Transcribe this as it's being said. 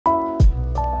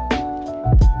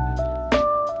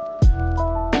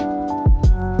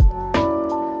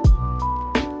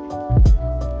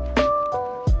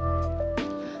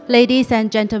Ladies and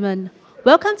gentlemen,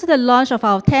 welcome to the launch of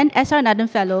our 10th S.R. Nathan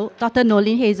Fellow, Dr.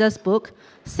 Noeleen Heyzer's book,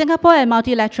 Singapore and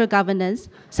Multilateral Governance,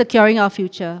 Securing Our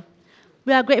Future.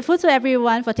 We are grateful to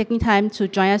everyone for taking time to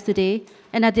join us today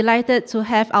and are delighted to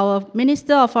have our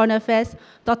Minister of Foreign Affairs,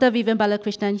 Dr. Vivian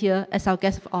Balakrishnan, here as our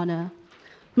guest of honor.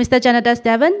 Mr. Janadas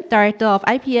Devan, Director of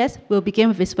IPS, will begin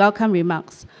with his welcome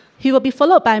remarks. He will be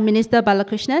followed by Minister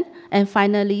Balakrishnan and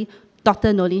finally,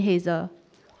 Dr. Noeleen Heyzer.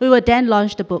 We will then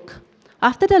launch the book.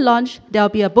 After the launch, there will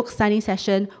be a book signing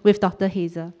session with Dr.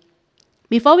 Heyzer.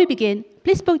 Before we begin,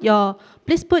 please put your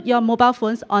mobile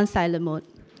phones on silent mode.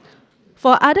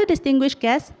 For other distinguished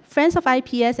guests, friends of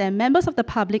IPS and members of the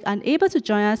public unable to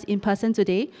join us in person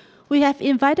today, we have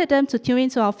invited them to tune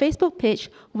into our Facebook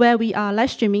page where we are live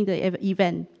streaming the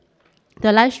event.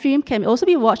 The live stream can also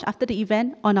be watched after the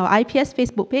event on our IPS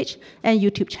Facebook page and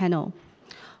YouTube channel.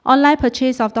 Online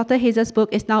purchase of Dr. Heyzer's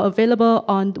book is now available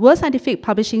on World Scientific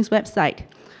Publishing's website.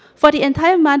 For the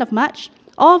entire month of March,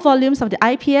 all volumes of the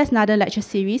IPS-Nathan Lecture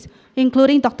series,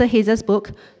 including Dr. Heyzer's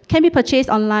book, can be purchased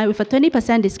online with a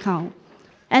 20% discount.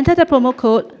 Enter the promo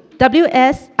code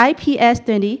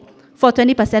WSIPS20 for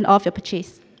 20% off your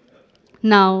purchase.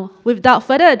 Now, without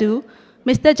further ado,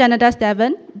 Mr. Janadas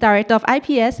Devan, Director of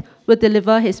IPS, will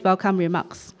deliver his welcome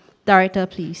remarks. Director,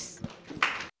 please.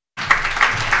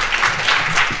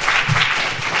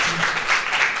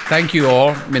 Thank you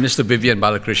all, Minister Vivian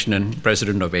Balakrishnan,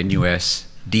 President of NUS,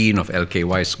 Dean of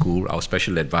LKY School, our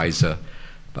Special Advisor,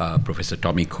 Professor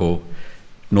Tommy Koh,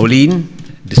 Noeleen,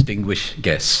 distinguished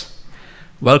guests.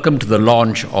 Welcome to the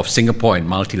launch of Singapore and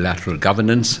Multilateral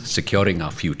Governance, Securing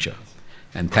Our Future.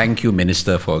 And thank you,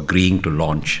 Minister, for agreeing to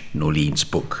launch Noeleen's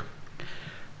book.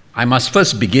 I must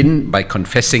first begin by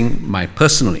confessing my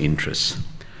personal interest.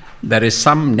 There is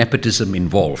some nepotism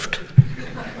involved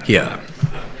here.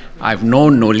 I've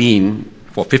known Noeleen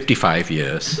for 55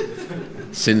 years,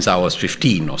 since I was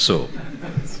 15 or so.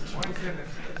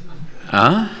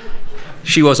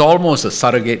 She was almost a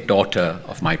surrogate daughter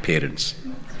of my parents.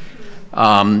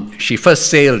 She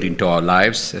first sailed into our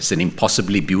lives as an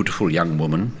impossibly beautiful young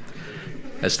woman,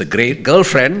 as the great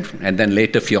girlfriend, and then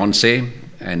later fiancée,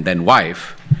 and then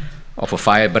wife of a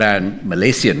firebrand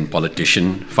Malaysian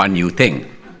politician, Fan Yu Theng,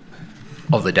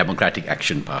 of the Democratic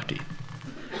Action Party.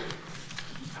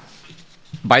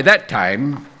 By that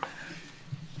time,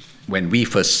 when we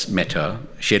first met her,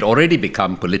 she had already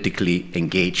become politically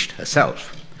engaged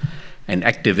herself, an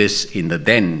activist in the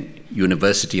then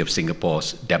University of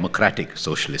Singapore's Democratic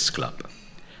Socialist Club.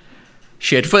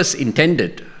 She had first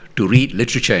intended to read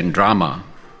literature and drama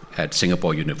at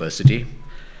Singapore University,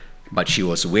 but she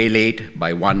was waylaid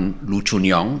by one Loo Chun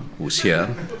Yong, who's here,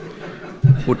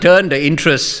 who turned her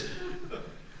interest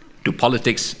to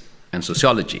politics and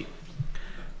sociology.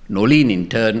 Noeleen, in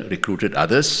turn, recruited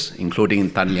others, including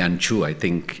Tan Lian Chu. I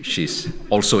think she's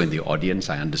also in the audience,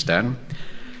 I understand.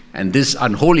 And this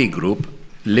unholy group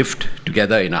lived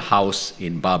together in a house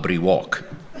in Barbary Walk.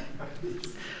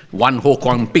 One Ho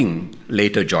Kwang Ping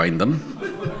later joined them.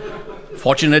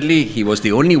 Fortunately, he was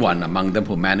the only one among them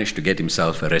who managed to get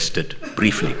himself arrested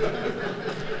briefly.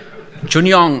 Chun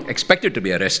Yong expected to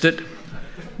be arrested,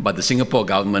 but the Singapore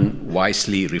government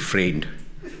wisely refrained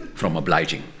from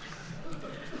obliging.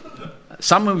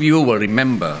 Some of you will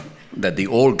remember that the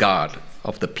old guard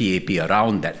of the PAP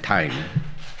around that time,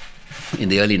 in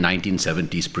the early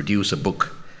 1970s, produced a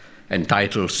book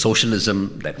entitled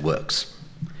Socialism That Works.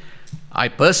 I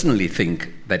personally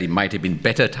think that it might have been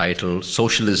better titled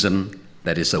Socialism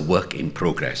That is a Work in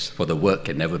Progress, for the work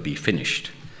can never be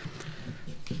finished.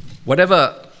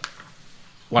 Whatever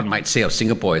one might say of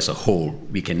Singapore as a whole,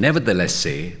 we can nevertheless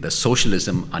say that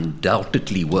socialism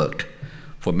undoubtedly worked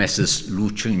for Messrs.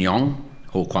 Loo Chun Yong,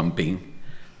 Ho Kwang Ping,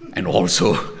 and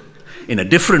also, in a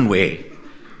different way,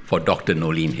 for Dr.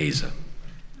 Noeleen Heyzer.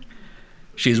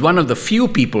 She is one of the few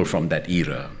people from that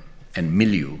era and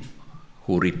milieu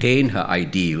who retained her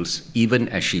ideals even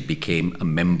as she became a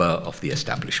member of the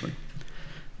establishment.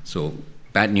 So,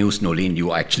 bad news, Noeleen,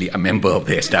 you are actually a member of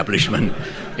the establishment.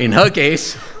 In her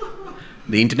case,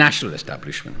 the international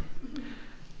establishment.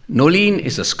 Noeleen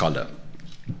is a scholar,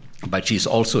 but she's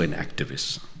also an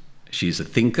activist. She's a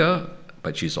thinker,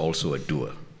 but she's also a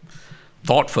doer.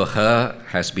 Thought for her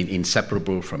has been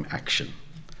inseparable from action.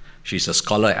 She's a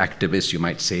scholar activist, you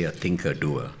might say a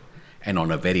thinker-doer, and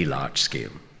on a very large scale.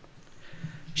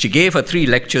 She gave her 3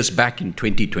 lectures back in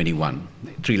 2021,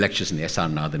 3 lectures in the S.R.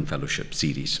 Nathan Fellowship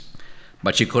series.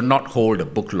 But she could not hold a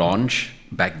book launch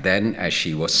back then, as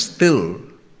she was still,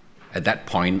 at that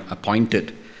point,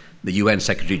 appointed the UN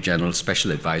Secretary General's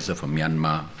Special Advisor for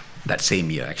Myanmar that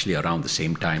same year, actually around the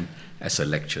same time as her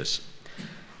lectures.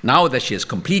 Now that she has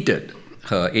completed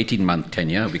her 18-month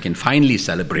tenure, we can finally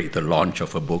celebrate the launch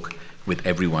of her book with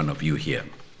every one of you here.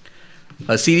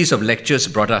 A series of lectures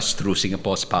brought us through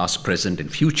Singapore's past, present,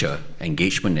 and future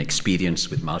engagement and experience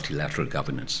with multilateral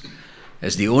governance.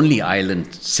 As the only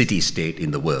island city-state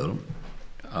in the world,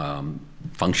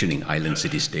 functioning island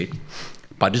city-state,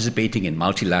 participating in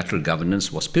multilateral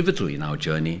governance was pivotal in our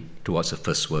journey towards a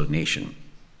first world nation.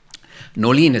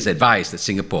 Noeleen has advised that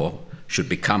Singapore should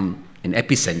become an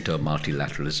epicenter of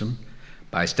multilateralism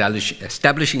by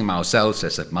establishing ourselves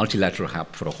as a multilateral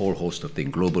hub for a whole host of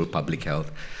things: global public health,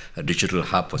 a digital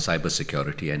hub for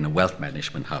cybersecurity, and a wealth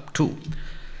management hub too.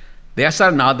 The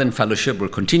SR Nathan Fellowship will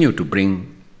continue to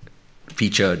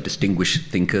feature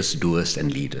distinguished thinkers, doers,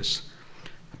 and leaders.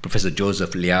 Professor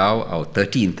Joseph Liao, our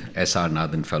 13th SR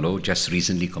Nathan Fellow, just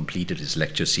recently completed his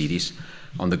lecture series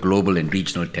on the global and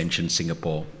regional tensions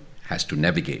Singapore has to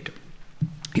navigate.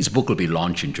 His book will be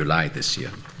launched in July this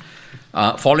year.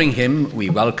 Following him, we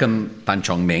welcome Tan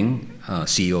Chong Meng,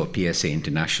 CEO of PSA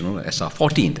International, as our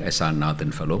 14th SR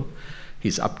Nathan Fellow.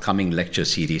 His upcoming lecture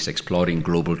series exploring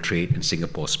global trade and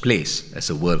Singapore's place as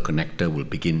a world connector will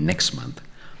begin next month.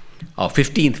 Our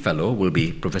 15th Fellow will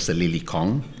be Professor Lily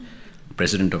Kong,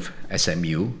 President of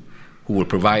SMU, who will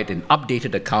provide an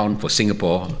updated account for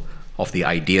Singapore of the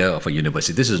idea of a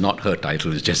university. This is not her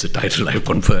title, it's just a title I've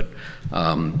conferred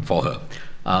for her.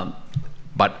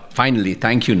 But finally,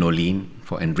 thank you, Noeleen,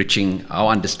 for enriching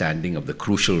our understanding of the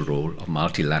crucial role of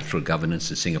multilateral governance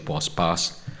in Singapore's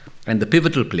past and the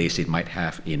pivotal place it might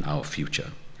have in our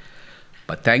future.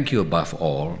 But thank you above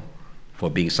all for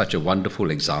being such a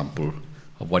wonderful example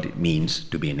of what it means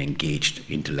to be an engaged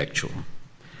intellectual.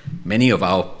 Many of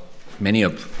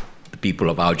the people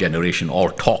of our generation all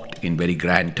talked in very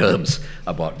grand terms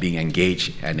about being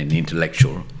engaged and an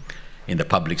intellectual in the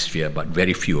public sphere, but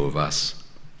very few of us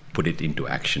put it into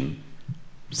action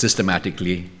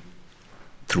systematically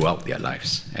throughout their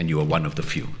lives, and you are one of the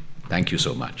few. Thank you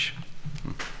so much.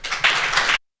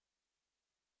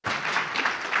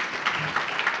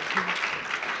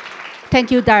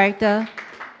 Thank you, Director.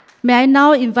 May I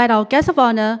now invite our guest of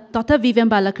honor, Dr. Vivian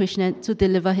Balakrishnan, to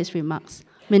deliver his remarks.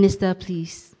 Minister,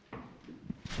 please.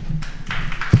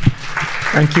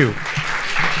 Thank you.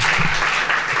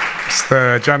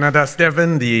 Mr. Janadas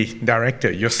Devan, the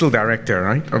director, you're still director,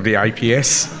 right, of the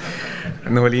IPS.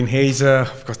 Noeleen Heyzer,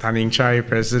 of course, Tan Eng Chai,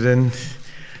 president,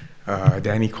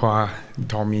 Danny Kwa,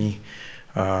 Tommy.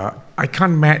 I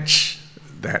can't match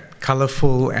that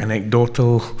colorful,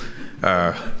 anecdotal,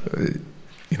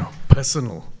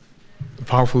 personal,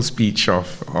 powerful speech of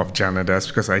Janadas,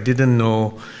 because I didn't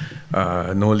know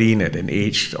Noeleen at an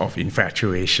age of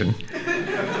infatuation.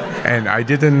 And I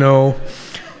didn't know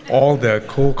all the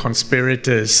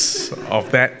co-conspirators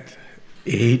of that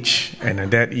age and in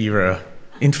that era.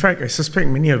 In fact, I suspect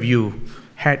many of you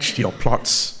hatched your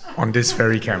plots on this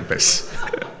very campus.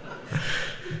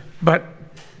 But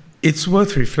it's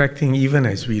worth reflecting, even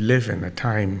as we live in a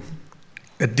time,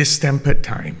 a distempered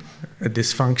time, a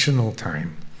dysfunctional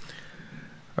time,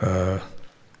 a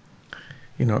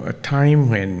time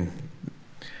when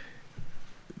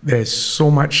there's so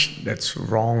much that's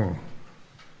wrong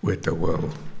with the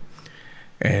world,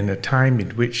 and a time in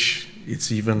which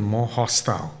it's even more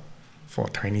hostile for a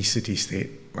tiny city-state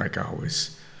like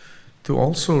ours to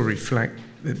also reflect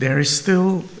that there is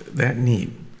still that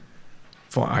need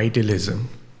for idealism.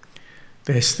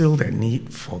 There's still that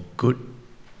need for good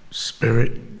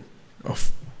spirit,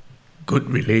 of good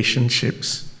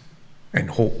relationships,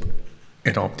 and hope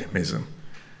and optimism.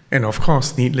 And of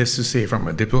course, needless to say, from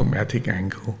a diplomatic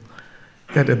angle,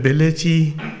 that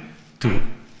ability to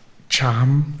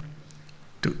charm,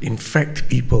 to infect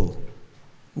people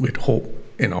with hope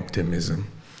and optimism,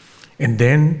 and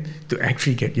then to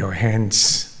actually get your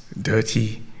hands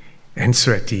dirty and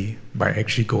sweaty by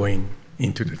actually going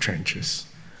into the trenches.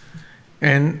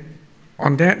 And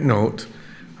on that note,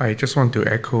 I just want to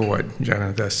echo what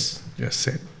Janadas just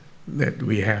said, that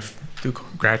we have to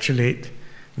congratulate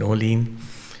Noeleen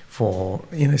for,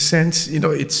 in a sense,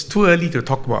 it's too early to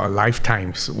talk about a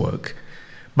lifetime's work,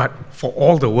 but for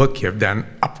all the work you have done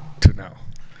up to now.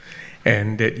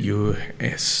 And that you,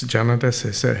 as Janadas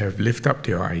has said, have lived up to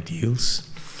your ideals.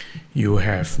 You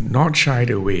have not shied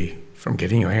away from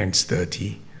getting your hands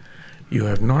dirty. You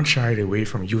have not shied away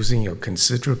from using your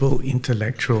considerable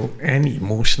intellectual and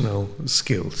emotional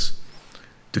skills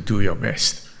to do your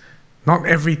best. Not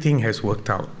everything has worked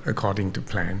out according to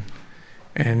plan,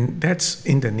 and that's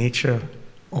in the nature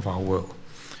of our world.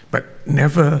 But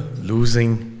never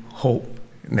losing hope,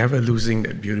 never losing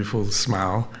that beautiful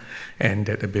smile and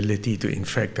that ability to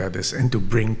infect others and to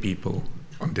bring people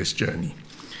on this journey.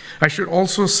 I should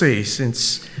also say,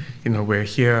 since we're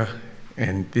here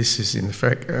And this is, in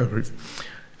fact,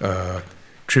 a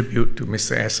tribute to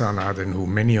Mr. S.R. Nathan, who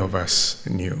many of us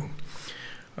knew.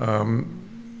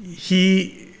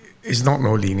 He is not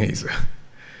Noeleen Heyzer,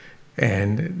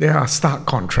 and there are stark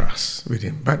contrasts with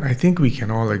him. But I think we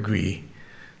can all agree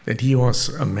that he was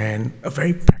a man, a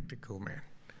very practical man,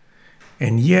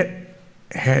 and yet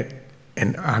had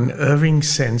an unerring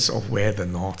sense of where the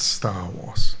North Star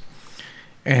was.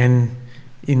 And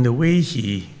in the way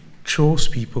he chose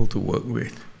people to work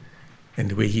with and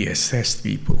the way he assessed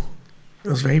people, it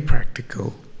was very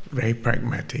practical, very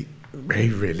pragmatic, very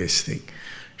realistic,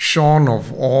 shorn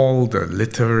of all the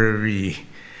literary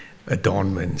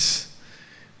adornments.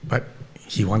 But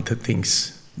he wanted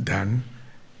things done,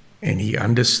 and he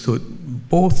understood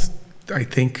both, I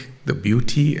think, the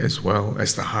beauty as well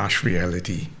as the harsh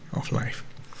reality of life.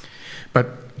 But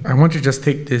I want to just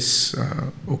take this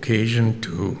occasion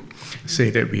to say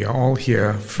that we are all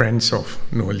here, friends of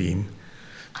Noeleen,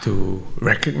 to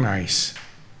recognize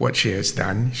what she has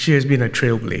done. She has been a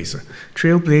trailblazer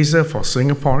for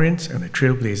Singaporeans and a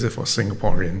trailblazer for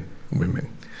Singaporean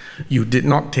women. You did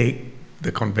not take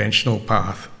the conventional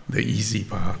path, the easy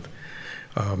path.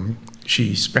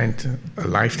 She spent a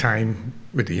lifetime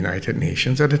with the United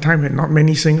Nations at a time when not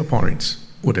many Singaporeans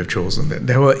would have chosen that.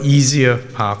 There were easier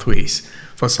pathways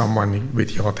for someone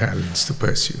with your talents to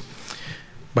pursue.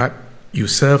 But you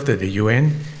served at the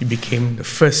UN. You became the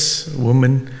first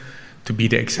woman to be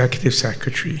the executive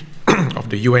secretary of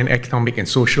the UN Economic and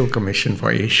Social Commission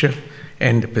for Asia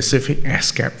and the Pacific,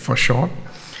 ASCAP for short.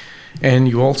 And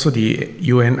you also the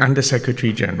UN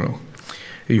Under-Secretary General.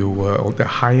 You were the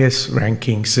highest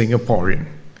ranking Singaporean.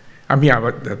 I mean,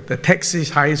 the text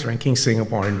is highest ranking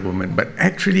Singaporean woman, but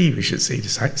actually we should say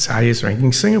the highest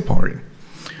ranking Singaporean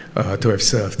to have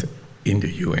served in the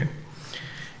UN.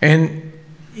 And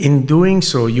in doing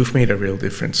so, you've made a real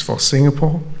difference for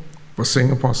Singapore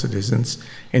citizens,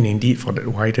 and indeed for the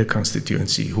wider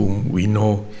constituency whom we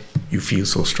know you feel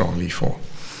so strongly for.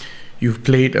 You've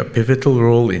played a pivotal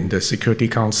role in the Security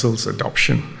Council's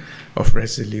adoption of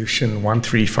Resolution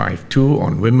 1352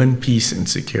 on women, peace, and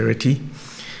security,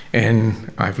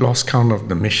 and I've lost count of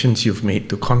the missions you've made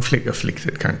to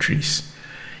conflict-afflicted countries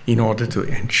in order to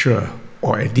ensure,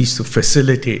 or at least to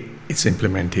facilitate, its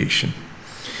implementation.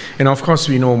 And of course,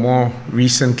 we know more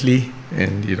recently,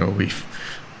 and we've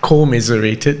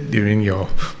commiserated during your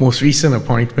most recent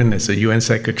appointment as the UN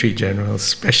Secretary General's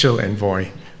Special Envoy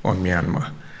on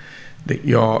Myanmar. That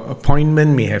your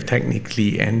appointment may have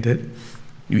technically ended.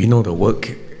 We know the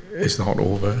work is not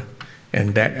over,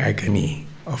 and that agony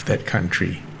of that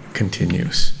country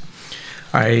continues.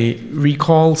 I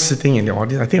recall sitting in the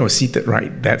audience, I think I was seated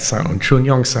right that side, on Chun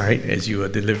Yong's side, as you were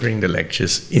delivering the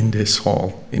lectures in this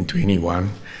hall in 21.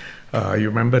 You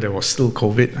remember there was still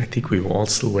COVID. I think we were all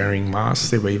still wearing masks.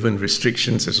 There were even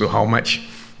restrictions as to how much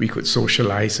we could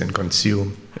socialize and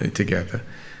consume together.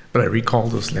 But I recall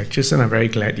those lectures, and I'm very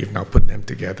glad you've now put them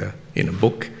together in a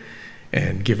book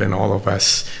and given all of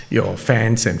us, your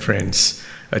fans and friends,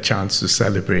 a chance to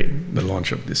celebrate the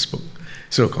launch of this book.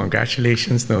 So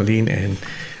congratulations, Noeleen,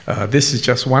 and this is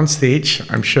just one stage.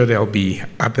 I'm sure there'll be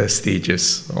other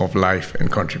stages of life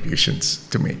and contributions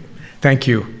to make. Thank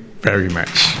you very much.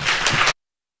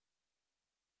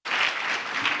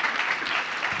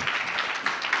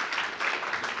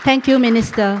 Thank you,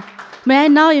 Minister. May I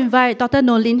now invite Dr.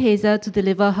 Noeleen Heyzer to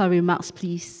deliver her remarks,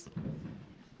 please.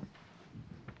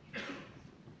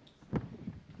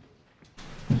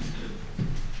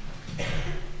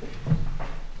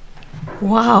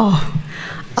 Wow.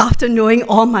 After knowing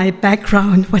all my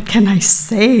background, what can I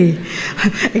say?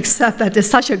 Except that it's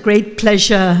such a great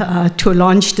pleasure to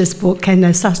launch this book,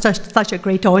 and such a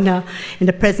great honor in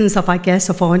the presence of our guest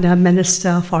of honor, Minister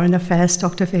of Foreign Affairs,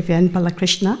 Dr. Vivian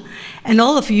Balakrishnan, and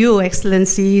all of you,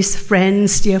 Excellencies,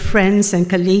 friends, dear friends, and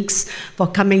colleagues, for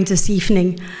coming this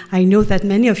evening. I know that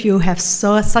many of you have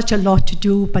such a lot to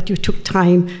do, but you took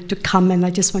time to come, and I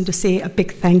just want to say a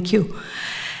big thank you.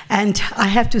 And I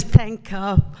have to thank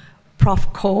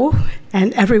Prof. Koh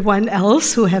and everyone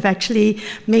else who have actually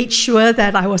made sure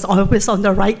that I was always on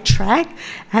the right track.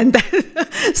 And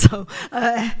so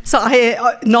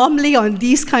I normally on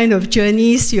these kind of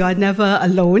journeys, you are never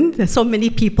alone. There's so many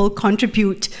people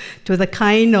contribute to the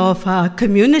kind of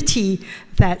community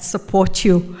that support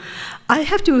you. I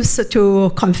have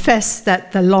to confess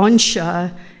that the launch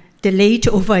delayed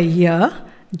over a year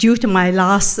due to my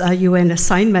last UN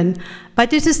assignment,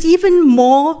 but it is even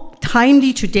more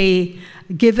timely today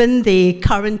given the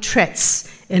current threats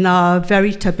in our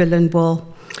very turbulent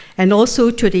world. and also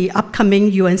to the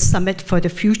upcoming UN Summit for the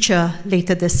Future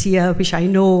later this year, which I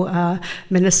know,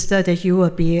 Minister, that you will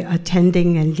be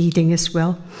attending and leading as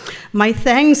well. My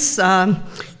thanks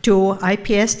to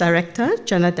IPS Director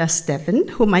Janadas Devan,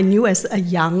 whom I knew as a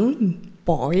young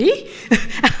boy,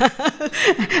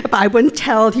 but I wouldn't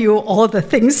tell you all the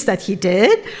things that he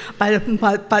did,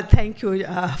 but thank you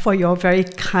for your very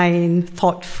kind,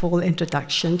 thoughtful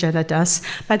introduction, Janadas.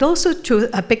 But also to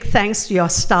a big thanks to your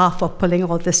staff for pulling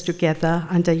all this together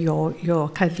under your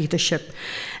kind of leadership.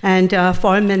 And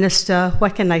Foreign Minister,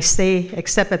 what can I say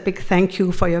except a big thank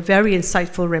you for your very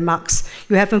insightful remarks.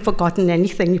 You haven't forgotten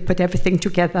anything, you put everything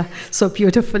together so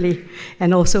beautifully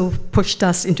and also pushed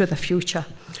us into the future.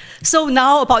 So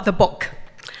now about the book.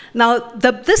 Now,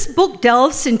 this book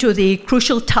delves into the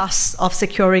crucial task of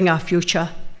securing our future.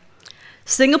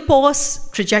 Singapore's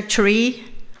trajectory,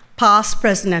 past,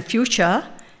 present, and future,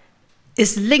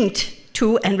 is linked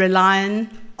to and reliant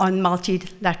on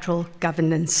multilateral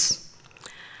governance.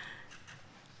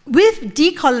 With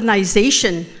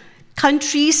decolonization,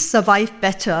 countries survive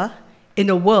better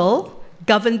in a world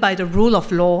governed by the rule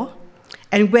of law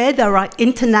and where there are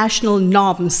international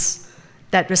norms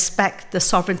that respect the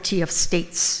sovereignty of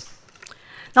states.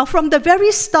 Now, from the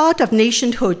very start of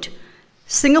nationhood,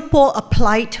 Singapore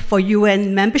applied for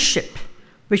UN membership,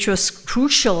 which was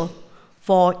crucial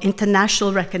for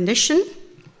international recognition,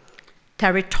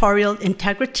 territorial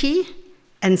integrity,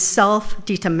 and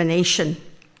self-determination.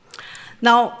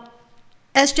 Now,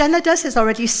 as Janadas has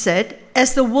already said,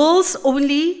 as the world's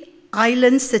only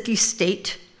island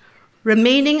city-state,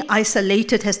 remaining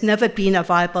isolated has never been a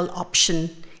viable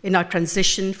option in our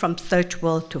transition from third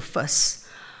world to first.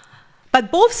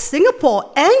 But both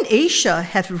Singapore and Asia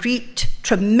have reaped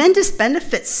tremendous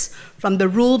benefits from the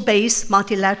rule-based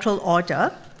multilateral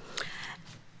order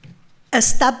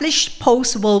established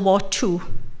post-World War II.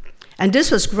 And this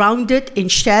was grounded in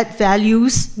shared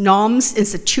values, norms,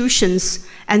 institutions,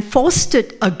 and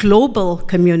fostered a global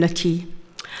community.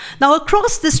 Now,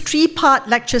 across this three-part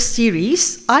lecture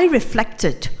series, I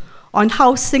reflected on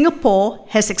how Singapore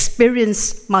has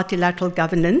experienced multilateral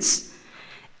governance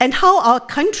and how our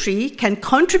country can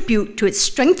contribute to its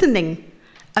strengthening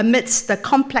amidst the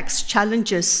complex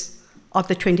challenges of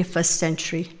the 21st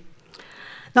century.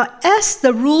 Now, as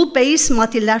the rule-based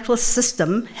multilateral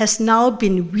system has now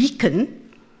been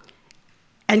weakened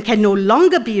and can no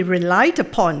longer be relied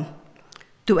upon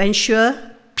to ensure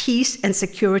peace and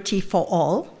security for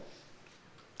all,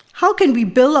 how can we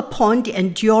build upon the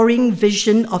enduring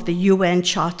vision of the UN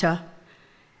Charter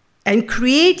and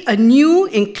create a new,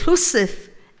 inclusive,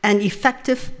 and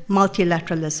effective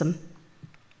multilateralism?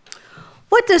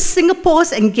 What does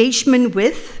Singapore's engagement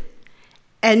with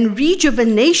and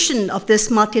rejuvenation of this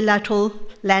multilateral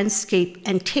landscape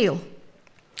entail?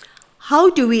 How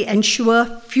do we ensure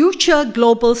future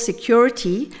global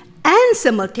security and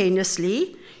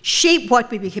simultaneously shape what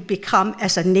we become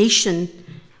as a nation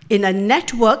in a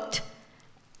networked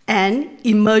and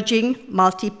emerging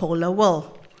multipolar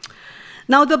world?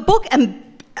 Now, the book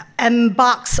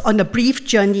embarks on a brief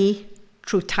journey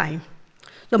through time.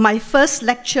 So my first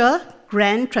lecture,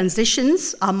 Grand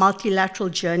Transitions, Our Multilateral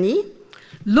Journey,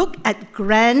 look at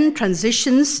grand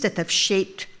transitions that have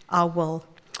shaped our world.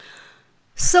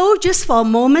 So just for a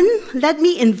moment, let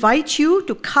me invite you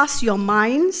to cast your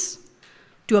minds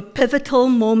to a pivotal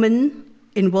moment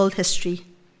in world history.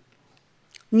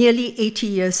 Nearly 80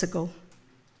 years ago,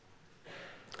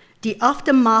 the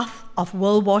aftermath of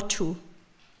World War II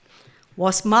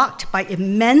was marked by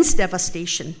immense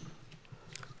devastation,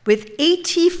 with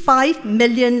 85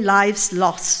 million lives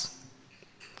lost,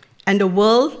 and the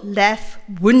world left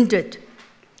wounded,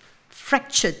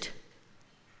 fractured,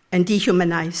 and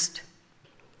dehumanized.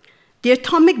 The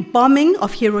atomic bombing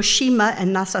of Hiroshima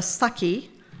and Nagasaki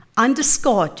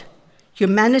underscored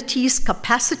humanity's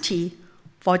capacity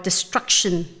for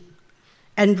destruction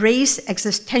and raise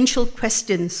existential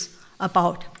questions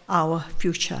about our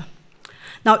future.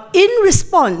 Now, in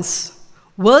response,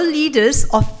 world leaders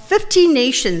of 50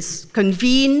 nations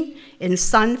convened in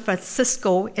San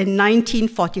Francisco in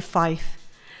 1945.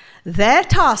 Their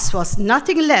task was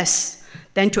nothing less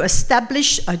than to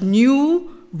establish a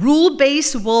new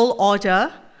rule-based world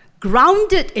order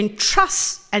grounded in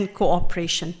trust and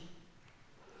cooperation.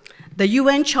 The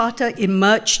UN Charter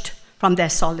emerged from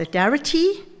their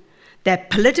solidarity, their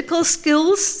political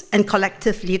skills, and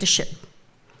collective leadership,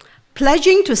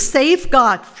 pledging to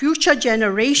safeguard future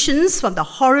generations from the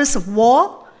horrors of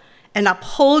war and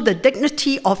uphold the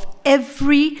dignity of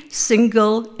every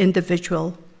single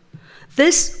individual.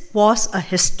 This was a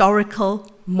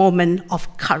historical moment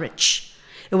of courage.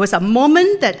 It was a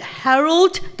moment that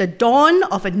heralded the dawn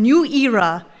of a new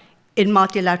era in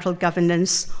multilateral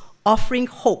governance, offering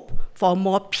hope for a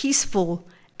more peaceful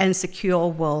and secure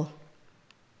world.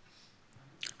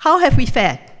 How have we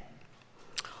fared?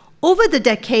 Over the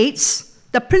decades,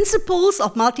 the principles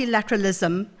of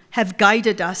multilateralism have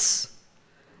guided us,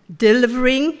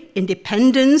 delivering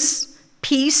independence,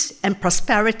 peace, and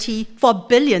prosperity for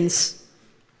billions.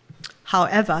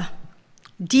 However,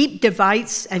 deep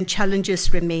divides and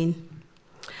challenges remain.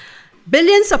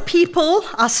 Billions of people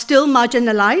are still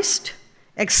marginalized,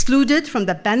 excluded from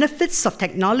the benefits of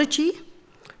technology,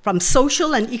 from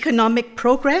social and economic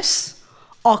progress,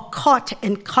 or caught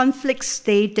in conflicts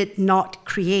they did not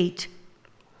create.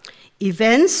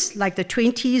 Events like the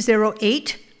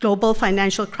 2008 global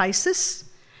financial crisis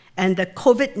and the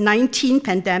COVID-19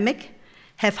 pandemic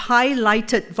have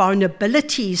highlighted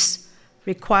vulnerabilities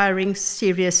requiring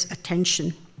serious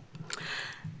attention.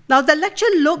 Now, the lecture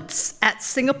looks at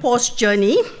Singapore's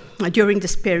journey during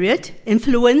this period,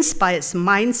 influenced by its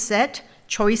mindset,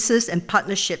 choices, and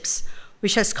partnerships,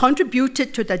 which has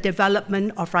contributed to the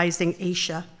development of rising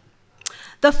Asia.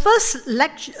 The first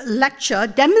lecture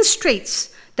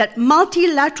demonstrates that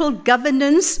multilateral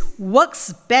governance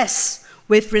works best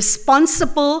with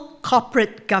responsible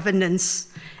corporate governance,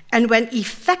 and when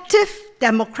effective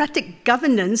democratic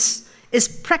governance is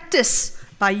practiced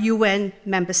by UN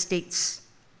member states.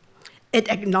 It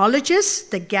acknowledges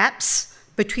the gaps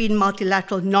between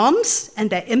multilateral norms and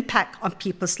their impact on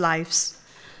people's lives,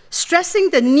 stressing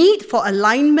the need for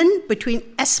alignment between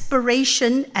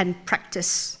aspiration and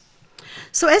practice.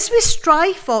 So as we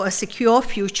strive for a secure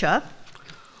future,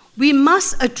 we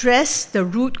must address the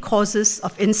root causes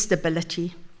of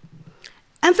instability,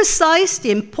 emphasize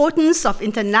the importance of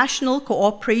international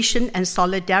cooperation and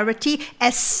solidarity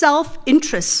as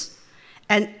self-interest,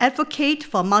 and advocate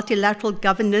for multilateral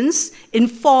governance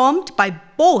informed by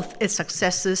both its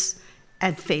successes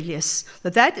and failures. So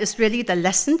that is really the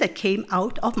lesson that came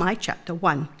out of my chapter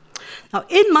 1. Now,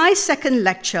 in my second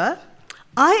lecture,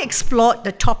 I explored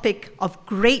the topic of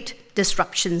great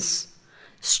disruptions,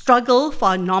 struggle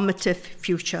for a normative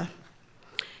future.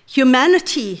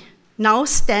 Humanity now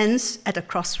stands at a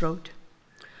crossroad,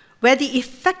 where the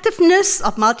effectiveness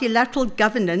of multilateral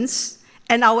governance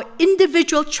and our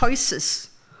individual choices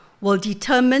will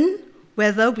determine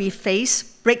whether we face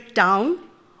breakdown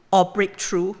or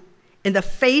breakthrough in the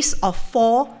face of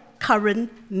 4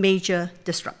 current major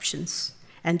disruptions.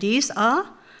 And these are,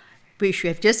 which we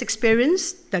have just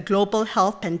experienced, the global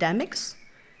health pandemics,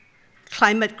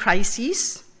 climate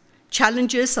crises,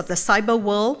 challenges of the cyber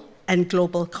world, and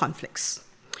global conflicts.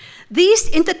 These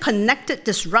interconnected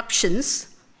disruptions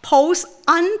pose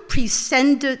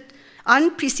unprecedented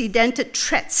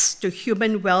threats to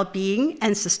human well-being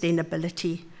and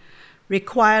sustainability,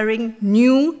 requiring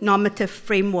new normative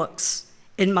frameworks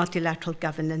in multilateral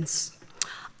governance.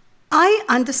 I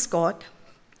underscored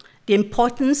the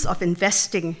importance of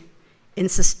investing in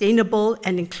sustainable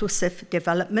and inclusive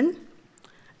development,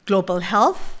 global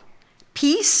health,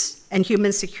 peace, and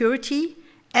human security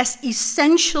as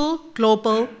essential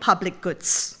global public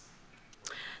goods.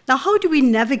 Now, how do we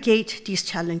navigate these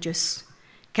challenges?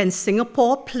 Can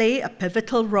Singapore play a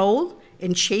pivotal role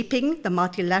in shaping the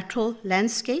multilateral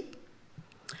landscape?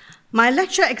 My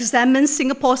lecture examines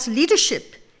Singapore's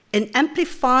leadership in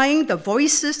amplifying the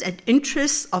voices and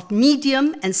interests of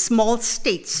medium and small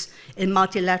states in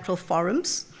multilateral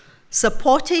forums,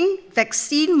 supporting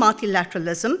vaccine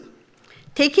multilateralism,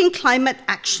 taking climate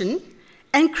action,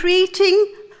 and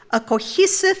creating a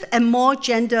cohesive and more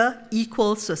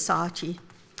gender-equal society.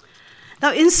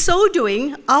 Now, in so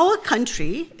doing, our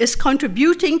country is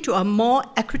contributing to a more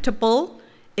equitable,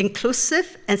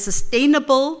 inclusive, and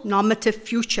sustainable normative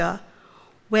future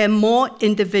where more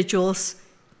individuals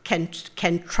can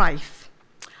thrive.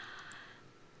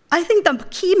 I think the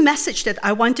key message that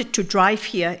I wanted to drive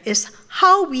here is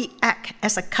how we act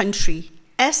as a country,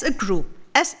 as a group,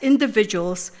 as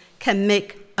individuals can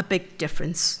make a big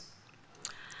difference.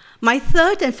 My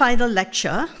third and final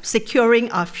lecture,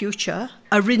 Securing Our Future,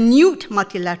 a renewed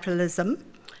multilateralism,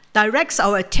 directs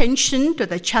our attention to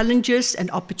the challenges and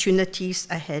opportunities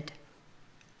ahead.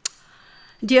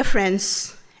 Dear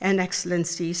friends and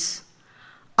excellencies,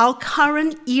 our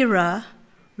current era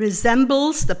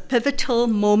resembles the pivotal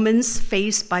moments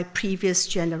faced by previous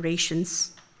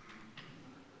generations.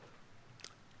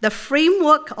 The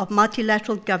framework of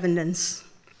multilateral governance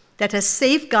that has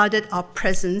safeguarded our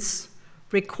presence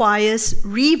requires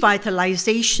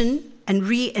revitalization and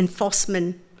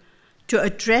reinforcement to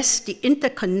address the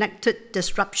interconnected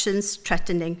disruptions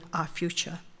threatening our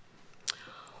future.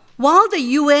 While the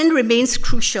UN remains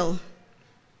crucial,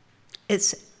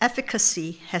 its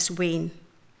efficacy has waned.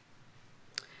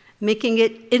 making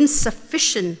it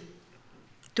insufficient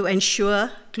to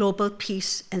ensure global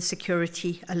peace and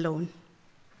security alone.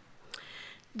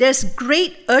 There's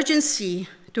great urgency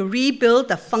to rebuild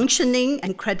the functioning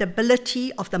and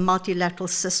credibility of the multilateral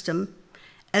system,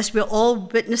 as we're all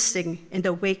witnessing in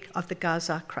the wake of the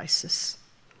Gaza crisis.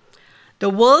 The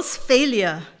world's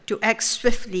failure to act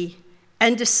swiftly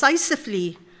and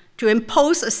decisively to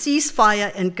impose a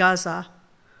ceasefire in Gaza,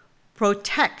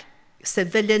 protect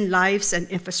civilian lives and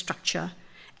infrastructure,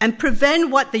 and prevent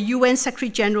what the UN Secretary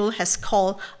General has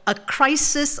called a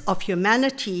crisis of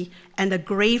humanity and a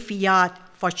graveyard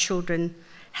for children,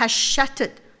 has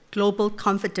shattered global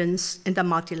confidence in the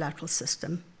multilateral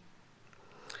system.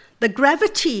 The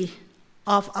gravity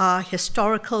of our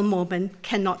historical moment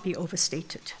cannot be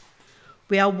overstated.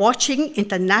 We are watching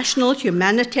international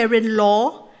humanitarian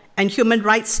law and human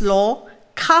rights law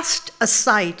cast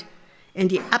aside in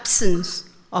the absence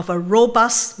of a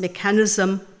robust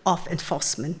mechanism of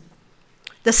enforcement.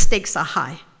 The stakes are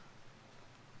high.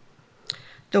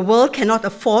 The world cannot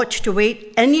afford to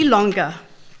wait any longer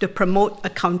to promote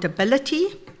accountability,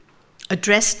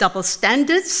 address double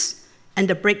standards, and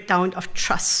the breakdown of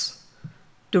trust,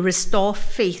 to restore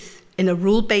faith in a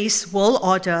rule-based world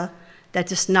order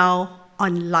that is now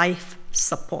on life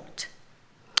support.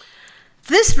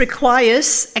 This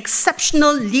requires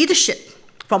exceptional leadership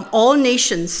from all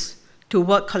nations to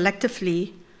work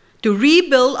collectively to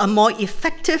rebuild a more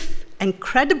effective and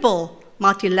credible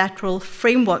multilateral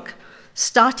framework,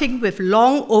 starting with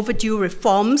long overdue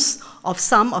reforms of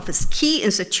some of its key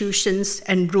institutions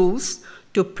and rules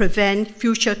to prevent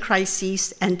future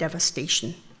crises and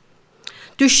devastation.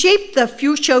 To shape the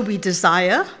future we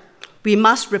desire, we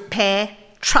must repair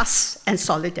trust and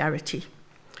solidarity,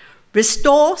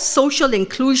 restore social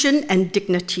inclusion and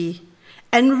dignity,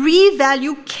 and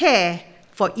revalue care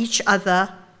for each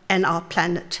other and our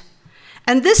planet.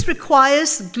 And this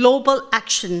requires global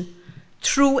action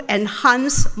through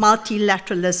enhanced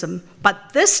multilateralism,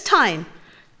 but this time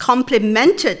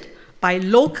complemented by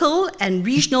local and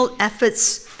regional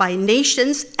efforts by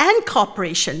nations and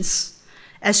corporations,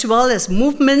 as well as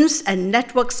movements and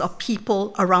networks of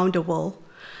people around the world,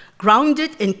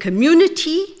 grounded in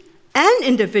community and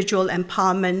individual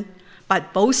empowerment,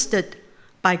 but bolstered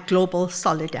by global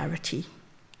solidarity.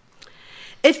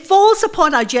 It falls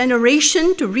upon our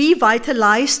generation to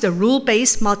revitalize the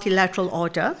rule-based multilateral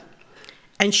order,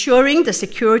 ensuring the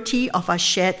security of our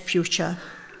shared future.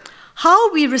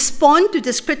 How we respond to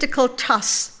this critical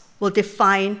task will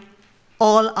define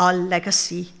all our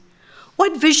legacy.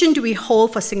 What vision do we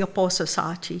hold for Singapore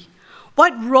society?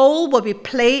 What role will we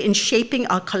play in shaping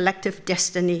our collective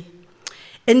destiny?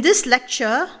 In this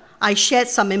lecture, I shared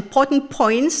some important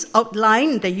points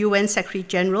outlined in the UN Secretary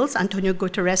General's Antonio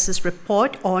Guterres'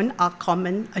 report on our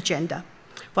common agenda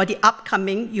for the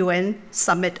upcoming UN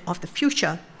Summit of the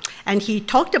Future. And he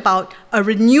talked about a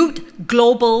renewed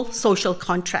global social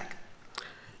contract,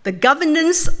 the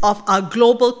governance of our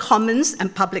global commons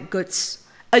and public goods,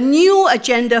 a new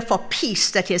agenda for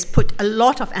peace that he has put a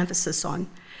lot of emphasis on,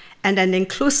 and an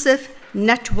inclusive,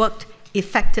 networked,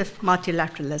 effective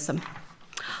multilateralism.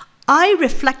 I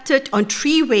reflected on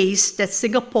 3 ways that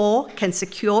Singapore can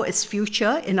secure its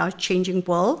future in our changing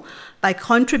world by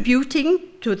contributing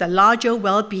to the larger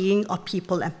well-being of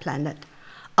people and planet.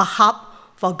 A hub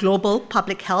for global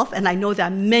public health, and I know there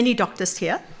are many doctors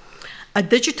here, a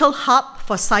digital hub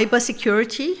for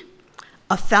cybersecurity,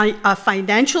 a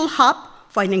financial hub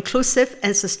for an inclusive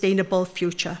and sustainable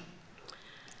future.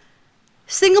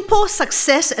 Singapore's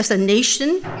success as a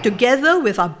nation, together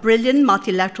with our brilliant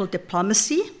multilateral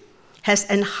diplomacy, has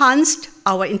enhanced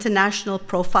our international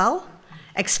profile,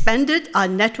 expanded our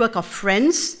network of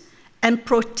friends, and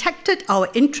protected our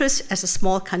interests as a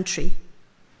small country.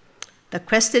 The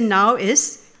question now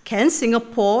is, can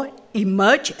Singapore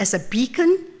emerge as a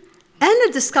beacon and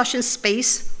a discussion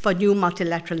space for new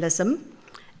multilateralism,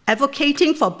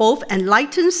 advocating for both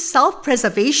enlightened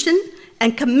self-preservation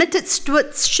and committed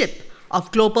stewardship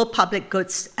of global public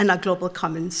goods and our global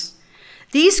commons?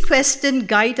 These questions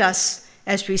guide us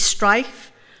as we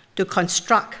strive to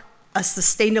construct a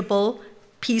sustainable,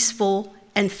 peaceful,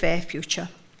 and fair future.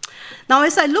 Now,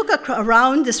 as I look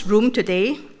around this room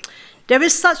today, there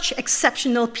is such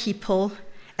exceptional people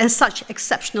and such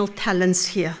exceptional talents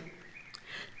here,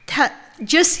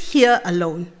 just here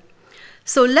alone.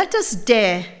 So let us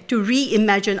dare to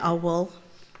reimagine our world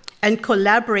and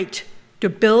collaborate to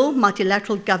build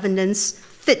multilateral governance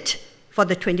fit for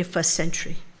the 21st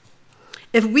century.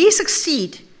 If we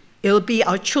succeed, it will be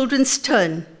our children's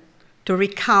turn to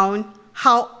recount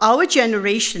how our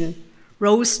generation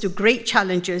rose to great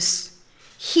challenges,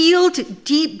 healed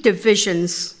deep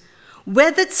divisions,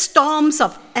 weathered storms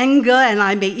of anger, and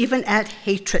I may even add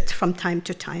hatred from time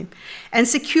to time, and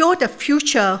secured a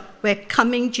future where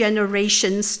coming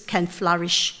generations can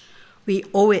flourish. We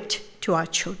owe it to our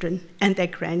children and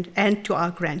to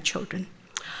our grandchildren.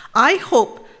 I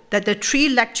hope that the 3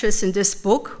 lectures in this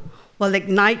book will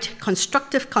ignite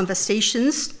constructive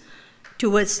conversations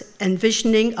towards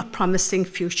envisioning a promising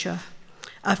future.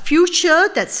 A future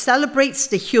that celebrates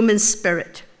the human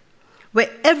spirit, where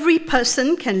every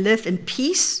person can live in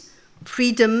peace,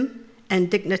 freedom, and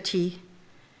dignity,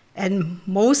 and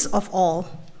most of all,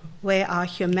 where our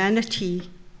humanity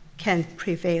can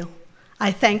prevail.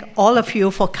 I thank all of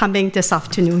you for coming this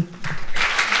afternoon.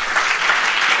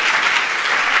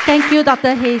 Thank you,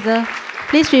 Dr. Heyzer.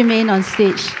 Please remain on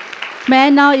stage. May I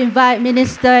now invite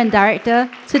Minister and Director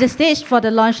to the stage for the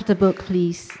launch of the book,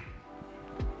 please.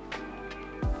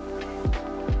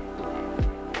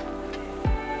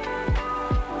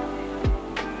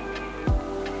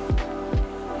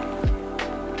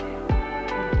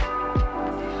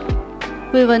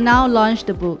 We will now launch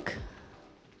the book.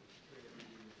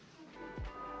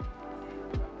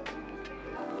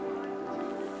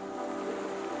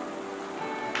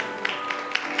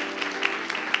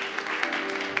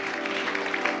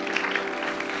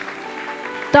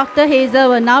 Dr. Heyzer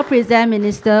will now present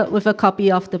Minister with a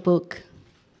copy of the book.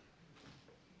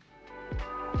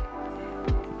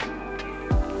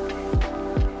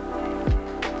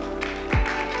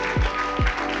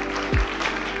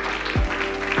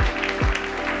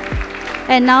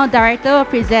 And now, Director will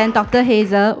present Dr.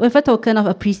 Heyzer with a token of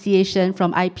appreciation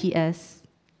from IPS.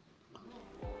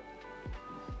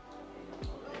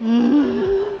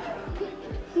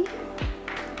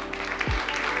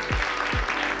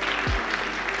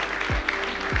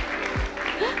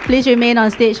 Please remain on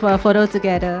stage for a photo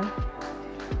together.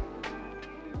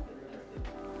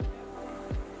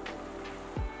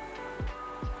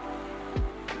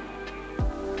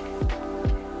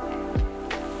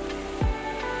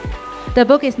 The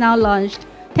book is now launched.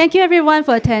 Thank you everyone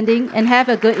for attending and have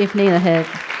a good evening ahead.